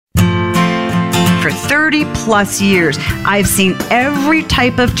For 30 plus years, I've seen every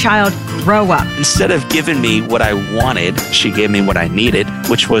type of child grow up. Instead of giving me what I wanted, she gave me what I needed,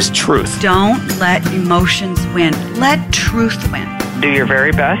 which was truth. Don't let emotions win. Let truth win. Do your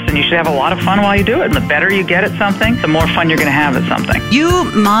very best, and you should have a lot of fun while you do it. And the better you get at something, the more fun you're going to have at something. You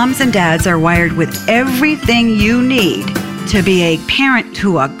moms and dads are wired with everything you need to be a parent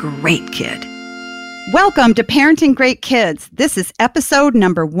to a great kid. Welcome to Parenting Great Kids. This is episode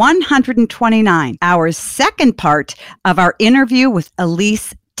number 129, our second part of our interview with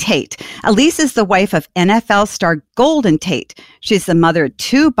Elise Tate. Elise is the wife of NFL star Golden Tate. She's the mother of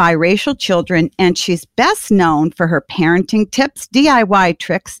 2 biracial children, and she's best known for her parenting tips, DIY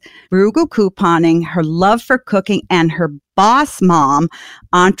tricks, frugal couponing, her love for cooking, and her boss mom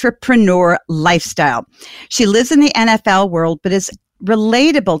entrepreneur lifestyle. She lives in the NFL world, but is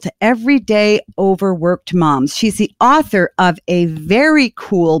relatable to everyday overworked moms. She's the author of a very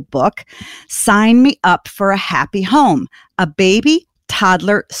cool book, Sign Me Up for a Happy Home, a baby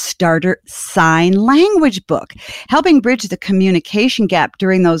toddler starter sign language book, helping bridge the communication gap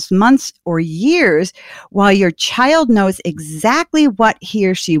during those months or years while your child knows exactly what he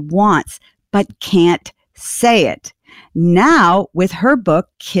or she wants, but can't say it. Now, with her book,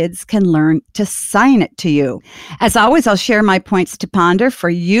 kids can learn to sign it to you. As always, I'll share my points to ponder for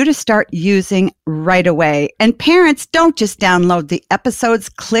you to start using right away. And parents, don't just download the episodes,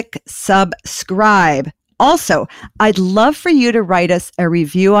 click subscribe. Also, I'd love for you to write us a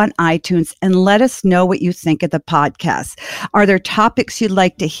review on iTunes and let us know what you think of the podcast. Are there topics you'd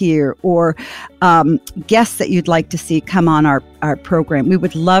like to hear or guests that you'd like to see come on our program? We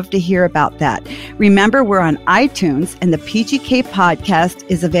would love to hear about that. Remember, we're on iTunes, and the PGK podcast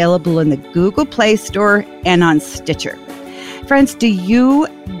is available in the Google Play Store and on Stitcher. Friends, do you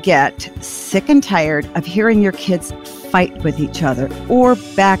get sick and tired of hearing your kids fight with each other or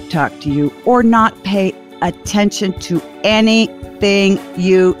backtalk to you or not pay attention to anything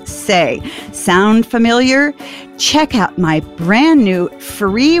you say? Sound familiar? Check out my brand new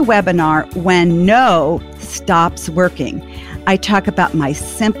free webinar, When No Stops Working. I talk about my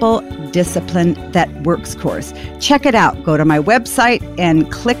simple discipline that works course. Check it out. Go to my website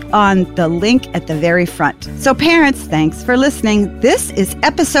and click on the link at the very front. So parents, thanks for listening. This is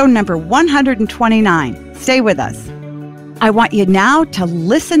episode number 129. Stay with us. I want you now to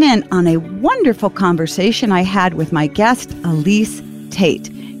listen in on a wonderful conversation I had with my guest, Elise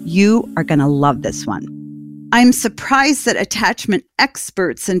Tate. You are going to love this one. I'm surprised that attachment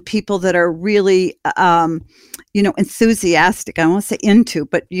experts and people that are really, enthusiastic, I won't say into,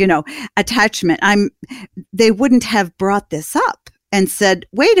 but, attachment, they wouldn't have brought this up and said,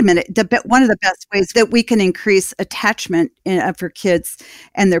 wait a minute, one of the best ways that we can increase attachment for kids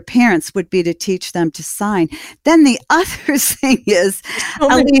and their parents would be to teach them to sign. Then the other thing is,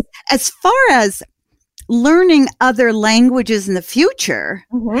 as far as learning other languages in the future,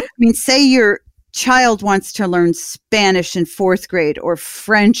 say your child wants to learn Spanish in 4th grade or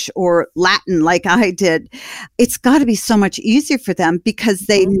French or Latin like I did, it's got to be so much easier for them because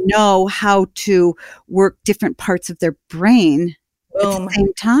they know how to work different parts of their brain. Boom. At the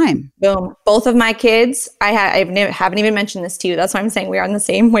same time. Boom. Both of my kids, I haven't even mentioned this to you. That's why I'm saying we are on the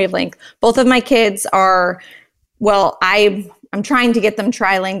same wavelength. Both of my kids are, I'm trying to get them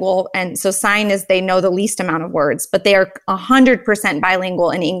trilingual. And so sign is they know the least amount of words, but they are 100%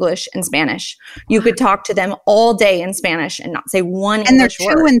 bilingual in English and Spanish. You could talk to them all day in Spanish and not say one English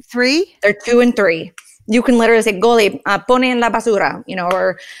word. And they're 2 and 3? They're 2 and 3. You can literally say, Goli, pone en la basura,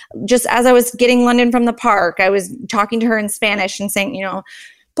 or just as I was getting London from the park, I was talking to her in Spanish and saying,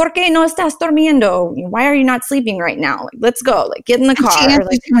 ¿por qué no estás durmiendo? Why are you not sleeping right now? Like, let's go, get in the car. She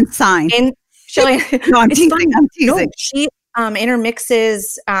answers you in sign. No, I'm teasing. No, she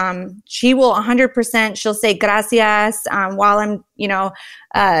intermixes. She will 100%, she'll say gracias while I'm,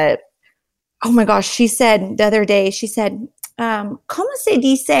 oh my gosh, she said the other day, she said, ¿cómo se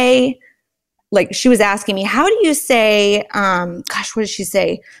dice? Like she was asking me, how do you say, what did she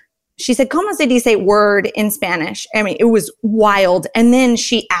say? She said, ¿cómo se dice word in Spanish? I mean, it was wild. And then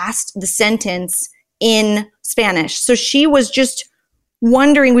she asked the sentence in Spanish. So she was just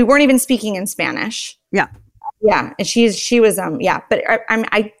wondering, we weren't even speaking in Spanish. Yeah. Yeah. And she was, but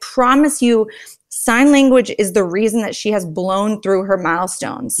I promise you, sign language is the reason that she has blown through her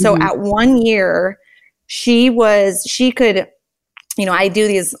milestones. So at 1 year, she could, I do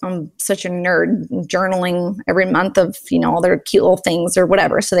these, I'm such a nerd, journaling every month of, all their cute little things or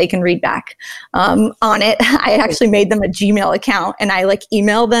whatever, so they can read back on it. I actually made them a Gmail account and I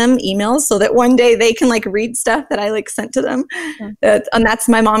email them emails so that one day they can read stuff that I sent to them. And that's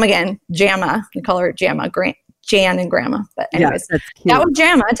my mom again, Jamma. We call her Jamma, Jan and Grandma. But anyways, that's cute. that was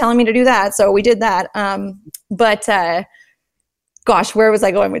Grandma telling me to do that. So we did that. Gosh, where was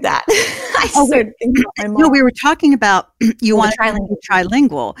I going with that? No, we were talking about you want to be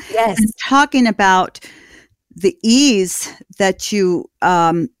trilingual. Yes. And talking about the ease that you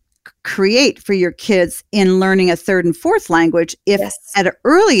create for your kids in learning a third and fourth language if at an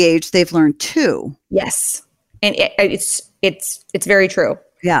early age they've learned two. Yes. And it's very true.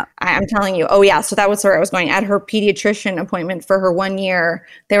 Yeah. I'm telling you. Oh yeah. So that was where I was going. At her pediatrician appointment for her 1 year,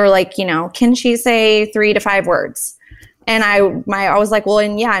 they were like, can she say 3 to 5 words? And I was like, well,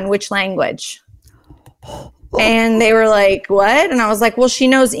 in which language? And they were like, what? And I was like, well, she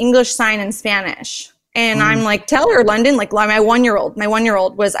knows English Sign and Spanish. And I'm like, tell her, London, like my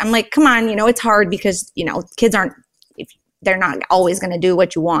 1-year-old was, I'm like, come on, it's hard because, kids they're not always going to do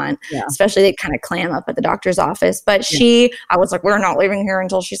what you want, especially they kind of clam up at the doctor's office. But I was like, we're not leaving here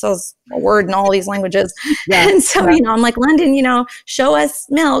until she says a word in all these languages. Yeah. And so, I'm like, London, show us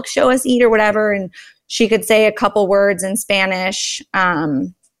milk, show us eat or whatever. And she could say a couple words in Spanish,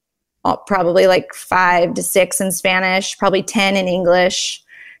 probably like 5 to 6 in Spanish, probably 10 in English,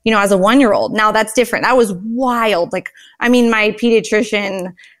 as a 1-year-old. Now that's different. That was wild. Like, my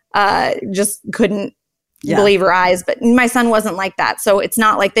pediatrician just couldn't believe her eyes, but my son wasn't like that. So it's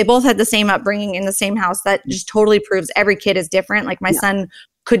not like they both had the same upbringing in the same house. That just totally proves every kid is different. Like my son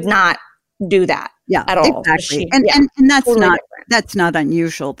could not do that at all. Exactly. And that's totally not different. That's not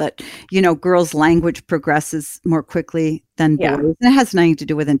unusual that, girls' language progresses more quickly than boys. And it has nothing to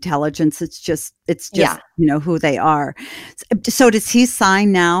do with intelligence. It's just who they are. So does he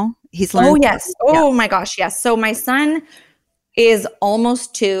sign now? He's learned. Oh, yes. Oh my gosh. Yes. So my son is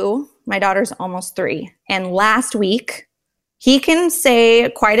almost 2. My daughter's almost 3. And last week he can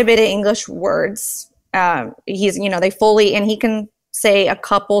say quite a bit of English words. He's, and he can say a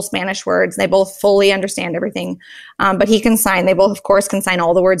couple Spanish words. They both fully understand everything. But he can sign. They both, of course, can sign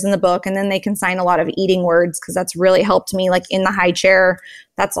all the words in the book. And then they can sign a lot of eating words because that's really helped me. Like in the high chair,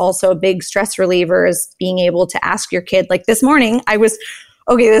 that's also a big stress reliever is being able to ask your kid. Like this morning,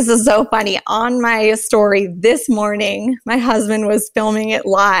 this is so funny. On my story this morning, my husband was filming it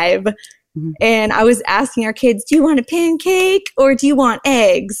live. Mm-hmm. And I was asking our kids, do you want a pancake or do you want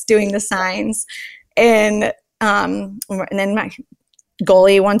eggs? Doing the signs. And then my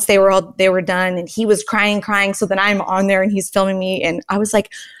goalie, once they were done and he was crying. So then I'm on there and he's filming me. And I was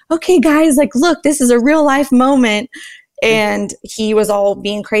like, okay, guys, like, look, this is a real life moment. And he was all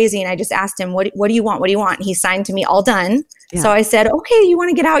being crazy. And I just asked him, what do you want? What do you want? And he signed to me, all done. Yeah. So I said, okay, you want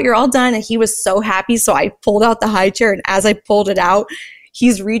to get out? You're all done. And he was so happy. So I pulled out the high chair. And as I pulled it out,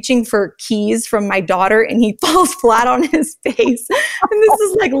 he's reaching for keys from my daughter and he falls flat on his face. And this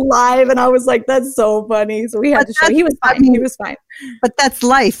is like live. And I was like, that's so funny. So we had to show. He was fine. He was fine. But that's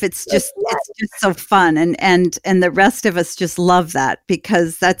life. It's just so fun. And the rest of us just love that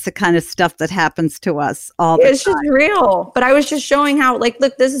because that's the kind of stuff that happens to us all the time. It's just real. But I was just showing how, like,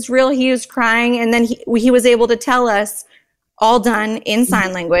 look, this is real. He was crying. And then he was able to tell us all done in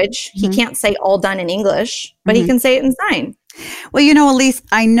sign language. Mm-hmm. He can't say all done in English, but he can say it in sign. Well, Elise,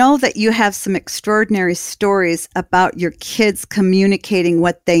 I know that you have some extraordinary stories about your kids communicating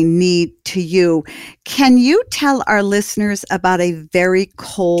what they need to you. Can you tell our listeners about a very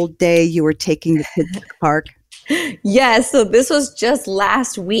cold day you were taking the kids to the park? Yes. So this was just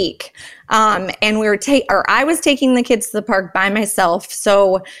last week. And I was taking the kids to the park by myself.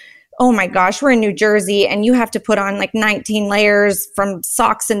 So oh my gosh, we're in New Jersey and you have to put on like 19 layers from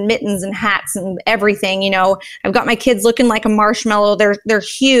socks and mittens and hats and everything. I've got my kids looking like a marshmallow. They're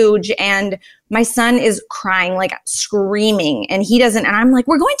huge. And my son is crying, like screaming, and he doesn't. And I'm like,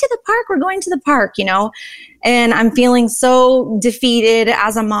 we're going to the park, and I'm feeling so defeated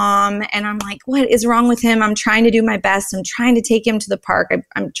as a mom. And I'm like, what is wrong with him? I'm trying to do my best. I'm trying to take him to the park.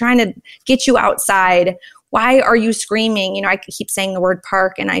 I'm trying to get you outside. Why are you screaming? I keep saying the word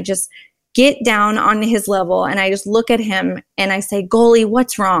park, and I just get down on his level and I just look at him and I say, goalie,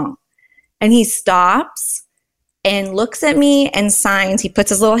 what's wrong? And he stops and looks at me and signs. He puts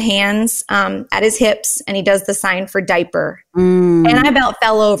his little hands at his hips and he does the sign for diaper. And I about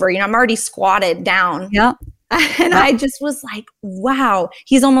fell over. I'm already squatted down. Yeah. And I just was like, wow,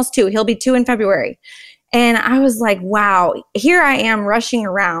 he's almost 2. He'll be 2 in February. And I was like, wow, here I am rushing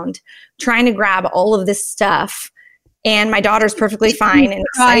around trying to grab all of this stuff. And my daughter's perfectly fine and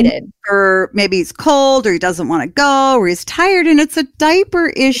excited. Or maybe he's cold or he doesn't want to go or he's tired and it's a diaper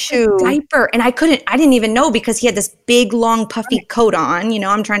issue. And I didn't even know because he had this big, long, puffy coat on.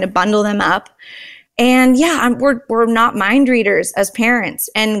 I'm trying to bundle them up. And yeah, we're not mind readers as parents.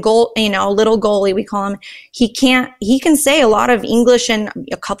 And little goalie, we call him. He can say a lot of English and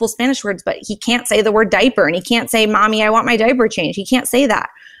a couple Spanish words, but he can't say the word diaper, and he can't say, "Mommy, I want my diaper changed." He can't say that.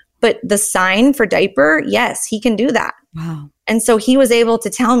 But the sign for diaper, yes, he can do that. Wow. And so he was able to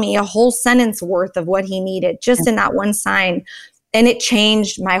tell me a whole sentence worth of what he needed just in that one sign. And it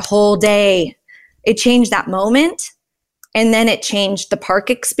changed my whole day. It changed that moment. And then it changed the park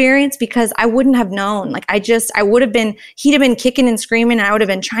experience, because I wouldn't have known. Like he'd have been kicking and screaming, and I would have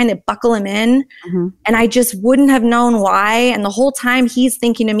been trying to buckle him in. Mm-hmm. And I just wouldn't have known why. And the whole time he's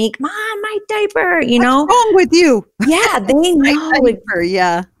thinking to me, "Mom, my diaper," What's wrong with you? Yeah, they know. Diaper,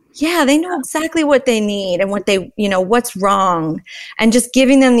 yeah. Yeah, they know exactly what they need and what they, what's wrong. And just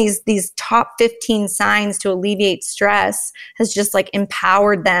giving them these top 15 signs to alleviate stress has just like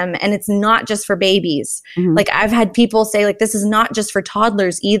empowered them. And it's not just for babies. Mm-hmm. Like I've had people say, like, this is not just for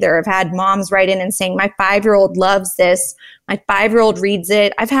toddlers either. I've had moms write in and saying, "My 5-year-old loves this. My 5-year-old reads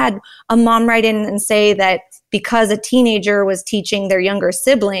it." I've had a mom write in and say that because a teenager was teaching their younger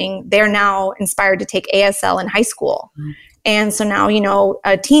sibling, they're now inspired to take ASL in high school. Mm-hmm. And so now,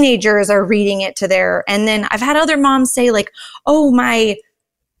 teenagers are reading it to and then I've had other moms say like, "Oh, my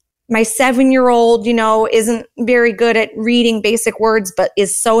 7-year-old, isn't very good at reading basic words, but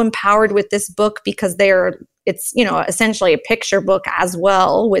is so empowered with this book because it's essentially a picture book as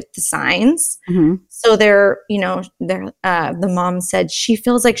well with the signs." Mm-hmm. So the mom said she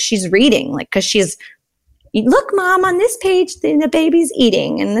feels like she's reading, like, cause she's, "Look, Mom, on this page, the baby's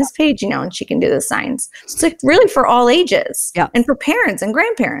eating, and this page, and she can do the signs." So it's like really for all ages, and for parents and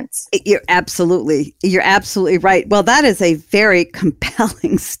grandparents. You're absolutely right. Well, that is a very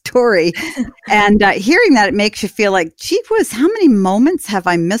compelling story. And hearing that, it makes you feel like, gee whiz, how many moments have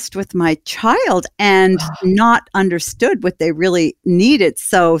I missed with my child and not understood what they really needed?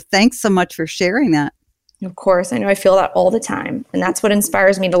 So thanks so much for sharing that. Of course. I know I feel that all the time. And that's what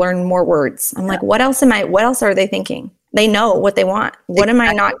inspires me to learn more words. I'm like, what else are they thinking? They know what they want. What am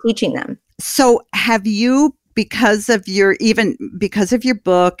I not teaching them? So have you, because of your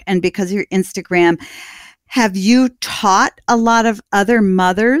book and because of your Instagram, have you taught a lot of other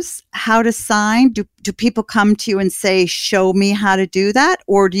mothers how to sign? Do people come to you and say, "Show me how to do that"?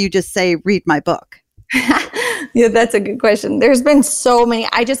 Or do you just say, "Read my book"? Yeah, that's a good question. There's been so many.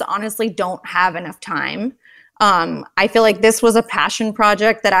 I just honestly don't have enough time. I feel like this was a passion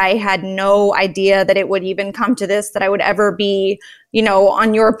project that I had no idea that it would even come to this, that I would ever be,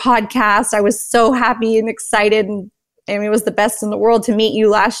 on your podcast. I was so happy and excited. And it was the best in the world to meet you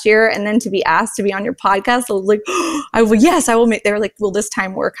last year. And then to be asked to be on your podcast, I was like, I will make, they were like, "Will this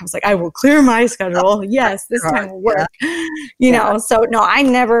time work?" I was like, "I will clear my schedule. Yes, this time will work." So no, I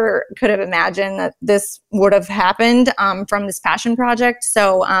never could have imagined that this would have happened from this passion project.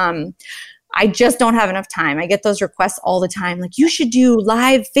 So I just don't have enough time. I get those requests all the time. Like, "You should do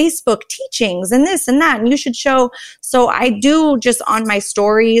live Facebook teachings and this and that. And you should show." So I do just on my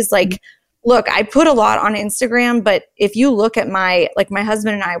stories, like, look, I put a lot on Instagram, but if you look at my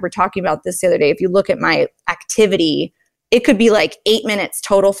husband and I were talking about this the other day, if you look at my activity, it could be like 8 minutes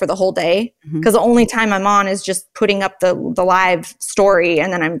total for the whole day. Because the only time I'm on is just putting up the live story.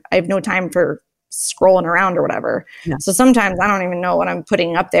 And then I have no time for scrolling around or whatever. Yeah. So sometimes I don't even know what I'm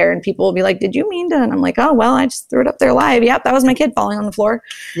putting up there, and people will be like, "Did you mean to?" And I'm like, "Oh, well, I just threw it up there live. Yep, that was my kid falling on the floor."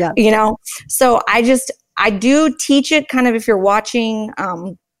 Yeah. So I do teach it kind of if you're watching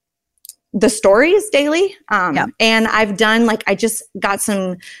the stories daily. And I've done, I just got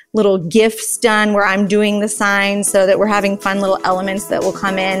some little gifts done where I'm doing the signs so that we're having fun little elements that will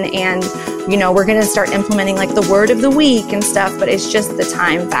come in, and, we're going to start implementing the word of the week and stuff, but it's just the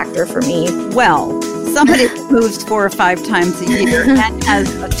time factor for me. Well, somebody moves 4 or 5 times a year and has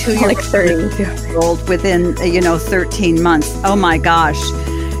a 2-year-old within, 13 months. Oh my gosh.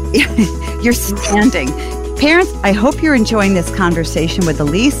 You're standing. Parents, I hope you're enjoying this conversation with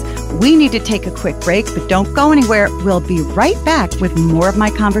Elise. We need to take a quick break, but don't go anywhere. We'll be right back with more of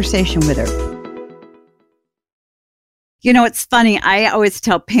my conversation with her. It's funny. I always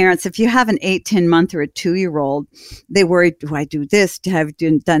tell parents, if you have an 8, 10-month or a 2-year-old, they worry, "Do I do this? Have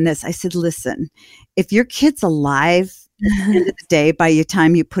I done this?" I said, listen, if your kid's alive at the end of the day, by the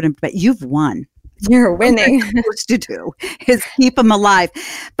time you put him to bed, you've won. You're winning. What you're supposed to do is keep them alive.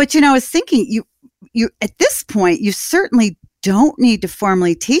 But, I was thinking, you at this point, you certainly don't need to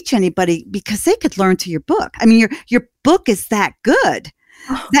formally teach anybody, because they could learn through your book. I mean, your book is that good.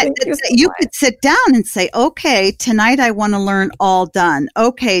 That you could sit down and say, "Okay, tonight I want to learn all done.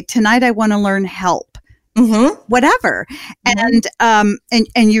 Okay, tonight I want to learn help." Whatever. And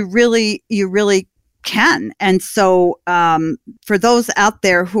you really can. And so for those out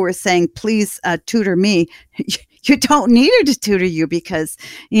there who are saying, please tutor me, you don't need her to tutor you because,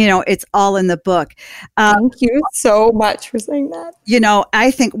 it's all in the book. Thank you so much for saying that.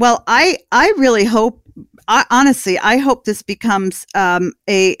 I think, I really hope, honestly, I hope this becomes a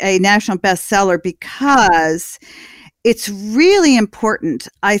national bestseller because it's really important,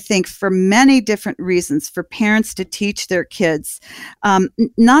 I think, for many different reasons for parents to teach their kids,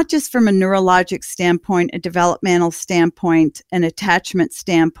 not just from a neurologic standpoint, a developmental standpoint, an attachment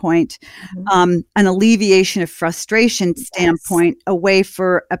standpoint, an alleviation of frustration standpoint, a way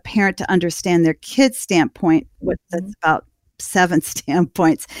for a parent to understand their kid's standpoint, that's about 7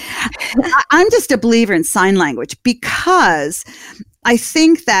 standpoints. I'm just a believer in sign language because I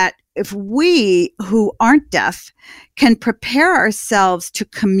think that if we who aren't deaf can prepare ourselves to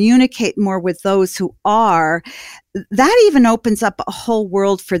communicate more with those who are, that even opens up a whole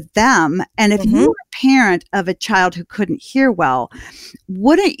world for them. And if you were a parent of a child who couldn't hear well,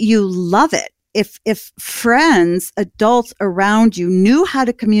 wouldn't you love it if friends, adults around you knew how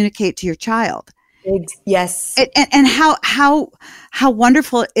to communicate to your child? Yes. And how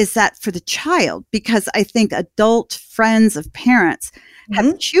wonderful is that for the child? Because I think adult friends of parents have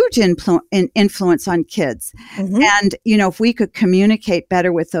a huge influence on kids. And, if we could communicate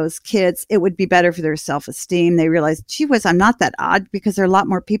better with those kids, it would be better for their self-esteem. They realize, gee whiz, I'm not that odd because there are a lot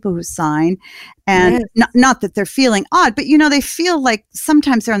more people who sign. And not that they're feeling odd, but, they feel like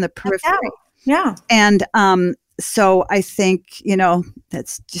sometimes they're on the periphery. Yeah. And so I think,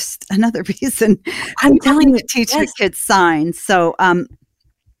 that's just another reason I'm telling you to teach your kids signs. So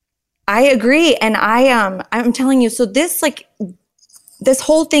I agree. And I'm telling you, so this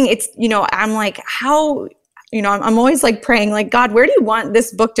whole thing, it's, I'm like, how, I'm always like praying, like, God, where do you want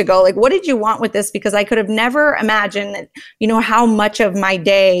this book to go? Like, what did you want with this? Because I could have never imagined that, how much of my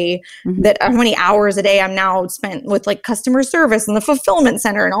day, how many hours a day I'm now spent with like customer service and the fulfillment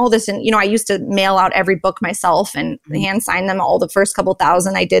center and all this. And, I used to mail out every book myself and hand sign them all the first couple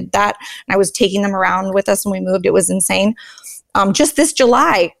thousand. I did that. And I was taking them around with us when we moved. It was insane. Just this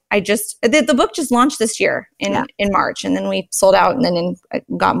July, the book just launched this year in March, and then we sold out, and then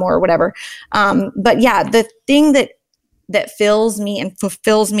got more or whatever. But yeah, the thing that fills me and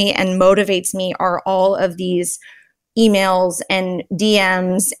fulfills me and motivates me are all of these emails and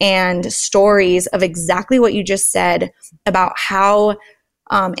DMs and stories of exactly what you just said about how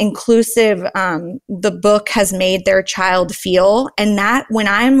inclusive the book has made their child feel. And that when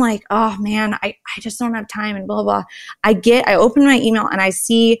I'm like, oh man, I just don't have time and blah, blah, I open my email and I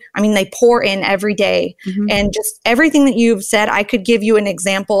see, they pour in every day. And just everything that you've said, I could give you an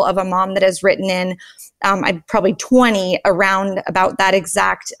example of a mom that has written in, I'm probably 20 around about that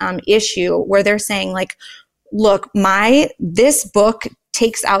exact issue where they're saying like, look, this book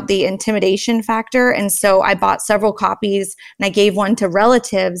takes out the intimidation factor. And so I bought several copies and I gave one to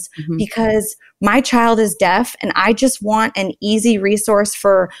relatives because my child is deaf and I just want an easy resource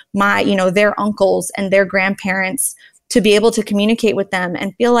for their uncles and their grandparents to be able to communicate with them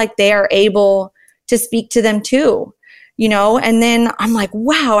and feel like they are able to speak to them too, and then I'm like,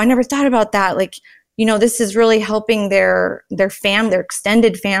 wow, I never thought about that. Like, this is really helping their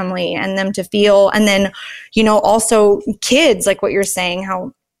extended family and them to feel. And then, also kids, like what you're saying,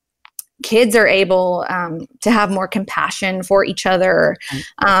 how kids are able to have more compassion for each other.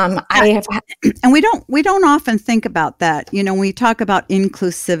 And we don't often think about that. When we talk about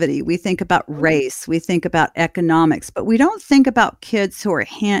inclusivity, we think about race, we think about economics, but we don't think about kids who are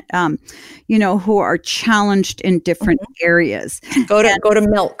who are challenged in different areas. Go to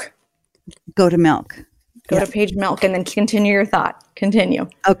Milk. Go to Milk. Go to page Milk and then continue your thought. Continue.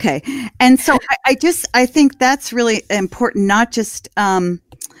 Okay. And so I think that's really important, not just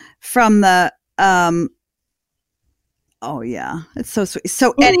from the, it's so sweet.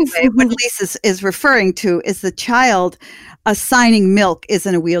 So anyway, what Lisa is referring to is the child signing Milk is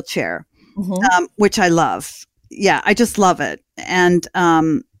in a wheelchair, which I love. Yeah, I just love it. And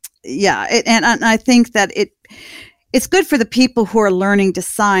and I think that it's good for the people who are learning to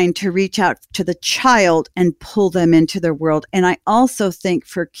sign to reach out to the child and pull them into their world. And I also think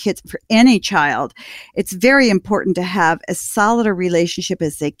for kids, for any child, it's very important to have as solid a relationship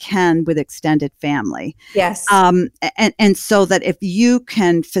as they can with extended family. Yes. And so that if you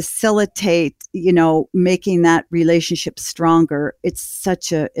can facilitate, making that relationship stronger, Elise,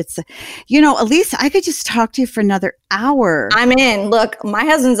 I could just talk to you for another hour. I'm in. Look, my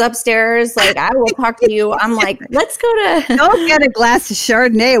husband's upstairs. Like, I will talk to you. I'm like, let's Go get a glass of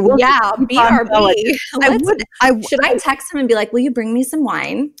Chardonnay. BRB. Should I text him and be like, will you bring me some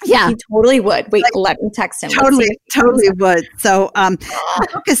wine? Yeah. He totally would. Wait, let me text him. Totally would. So the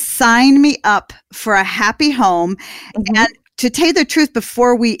book is Sign Me Up for a Happy Home. Mm-hmm. And to tell you the truth,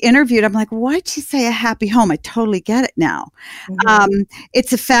 before we interviewed, I'm like, why'd you say a happy home? I totally get it now. Mm-hmm.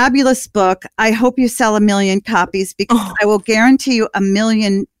 It's a fabulous book. I hope you sell 1 million copies, because I will guarantee you 1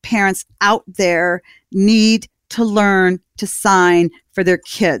 million parents out there need to learn to sign for their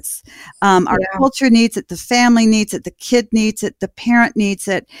kids. Our culture needs it. The family needs it. The kid needs it. The parent needs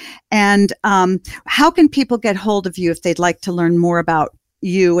it. And how can people get hold of you if they'd like to learn more about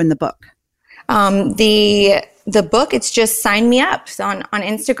you and the book? The book, it's just Sign Me Up. So on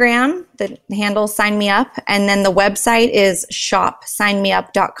Instagram, the handle Sign Me Up. And then the website is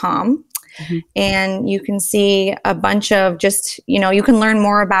shopsignmeup.com. Mm-hmm. And you can see a bunch of you can learn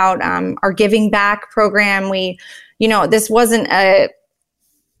more about our Giving Back program. This wasn't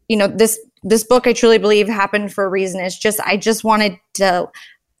this book, I truly believe, happened for a reason. I just wanted to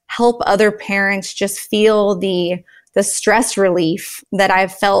help other parents just feel the stress relief that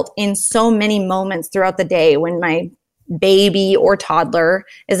I've felt in so many moments throughout the day when my baby or toddler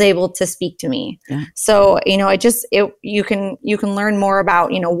is able to speak to me. Yeah. So, you can learn more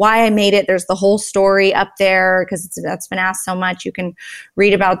about, why I made it. There's the whole story up there because that's been asked so much. You can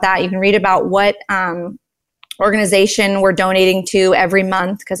read about that. You can read about what organization we're donating to every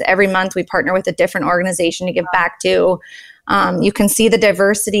month, because every month we partner with a different organization to give back to. You can see the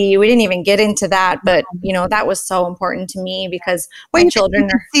diversity. We didn't even get into that, but that was so important to me because my children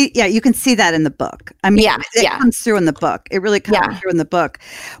are. You can see that in the book. I mean, it comes through in the book. It really comes through in the book.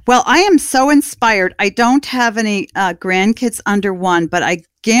 Well, I am so inspired. I don't have any grandkids under 1, but I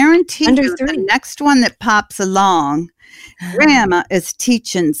guarantee you the next one that pops along, Grandma is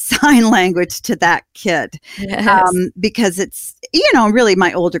teaching sign language to that kid. Yes. Because it's, really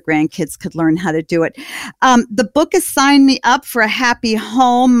my older grandkids could learn how to do it. The book is Sign Me Up for a Happy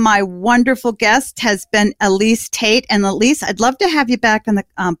Home. My wonderful guest has been Elise Tate. And Elise, I'd love to have you back on the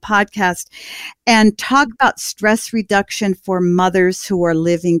podcast and talk about stress reduction for mothers who are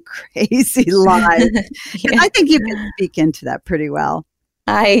living crazy lives. I think you can speak into that pretty well.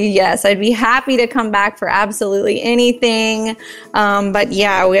 I'd be happy to come back for absolutely anything. But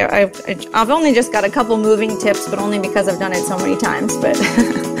I've only just got a couple moving tips, but only because I've done it so many times. But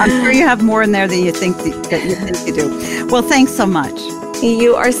I'm sure you have more in there than you think that you do. Well, thanks so much.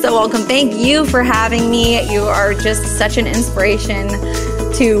 You are so welcome. Thank you for having me. You are just such an inspiration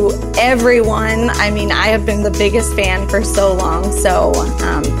to everyone. I mean, I have been the biggest fan for so long, so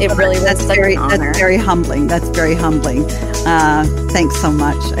it really was such an honor. That's very humbling. Thanks so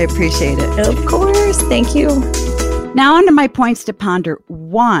much. I appreciate it. Of course. Thank you. Now on to my points to ponder.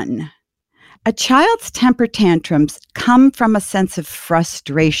 1, a child's temper tantrums come from a sense of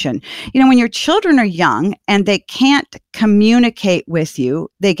frustration. When your children are young and they can't communicate with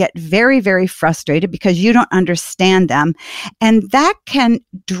you, they get very, very frustrated because you don't understand them. And that can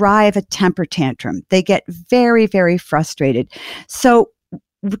drive a temper tantrum. They get very, very frustrated. So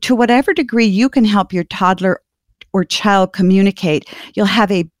to whatever degree you can help your toddler or child communicate, you'll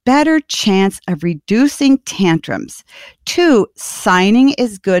have a better chance of reducing tantrums. 2, signing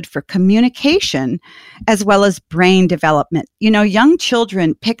is good for communication as well as brain development. Young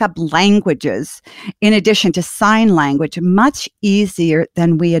children pick up languages in addition to sign language much easier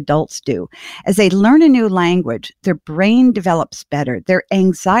than we adults do. As they learn a new language, their brain develops better, their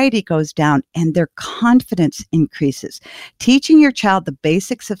anxiety goes down, and their confidence increases. Teaching your child the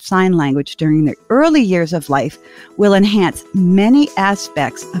basics of sign language during their early years of life will enhance many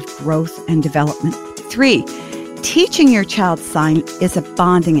aspects of growth and development. 3, teaching your child sign is a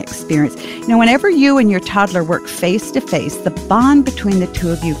bonding experience. Whenever you and your toddler work face to face, the bond between the two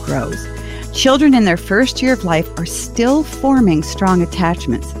of you grows. Children in their first year of life are still forming strong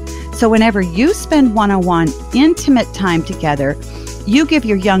attachments. So whenever you spend one-on-one intimate time together, you give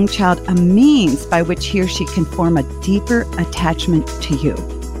your young child a means by which he or she can form a deeper attachment to you.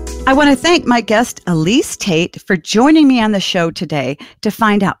 I want to thank my guest, Elise Tate, for joining me on the show today. To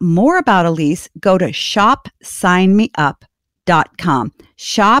find out more about Elise, go to shopsignmeup.com.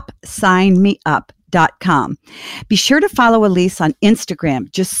 Shopsignmeup.com. Be sure to follow Elise on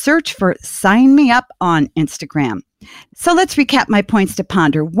Instagram. Just search for Sign Me Up on Instagram. So let's recap my points to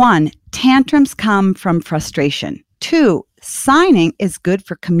ponder. 1, tantrums come from frustration. 2, signing is good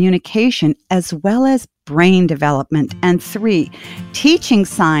for communication as well as brain development. And 3, teaching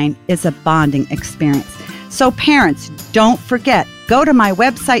sign is a bonding experience. So parents, don't forget, go to my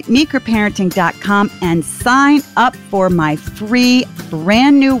website, meekerparenting.com, and sign up for my free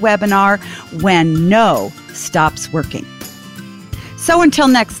brand new webinar, When No stops working. So until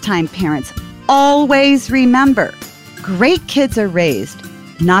next time, parents, always remember, great kids are raised,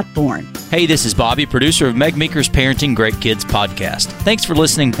 not born. Hey, this is Bobby, producer of Meg Meeker's Parenting Great Kids podcast. Thanks for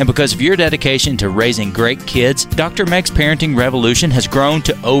listening, and because of your dedication to raising great kids, Dr. Meg's Parenting Revolution has grown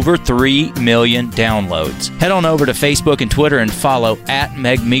to over 3 million downloads. Head on over to Facebook and Twitter and follow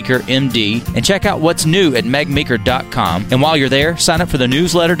 @MegMeekerMD and check out what's new at megmeeker.com. And while you're there, sign up for the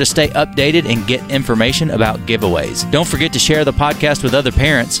newsletter to stay updated and get information about giveaways. Don't forget to share the podcast with other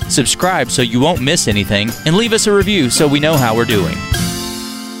parents, subscribe so you won't miss anything, and leave us a review so we know how we're doing.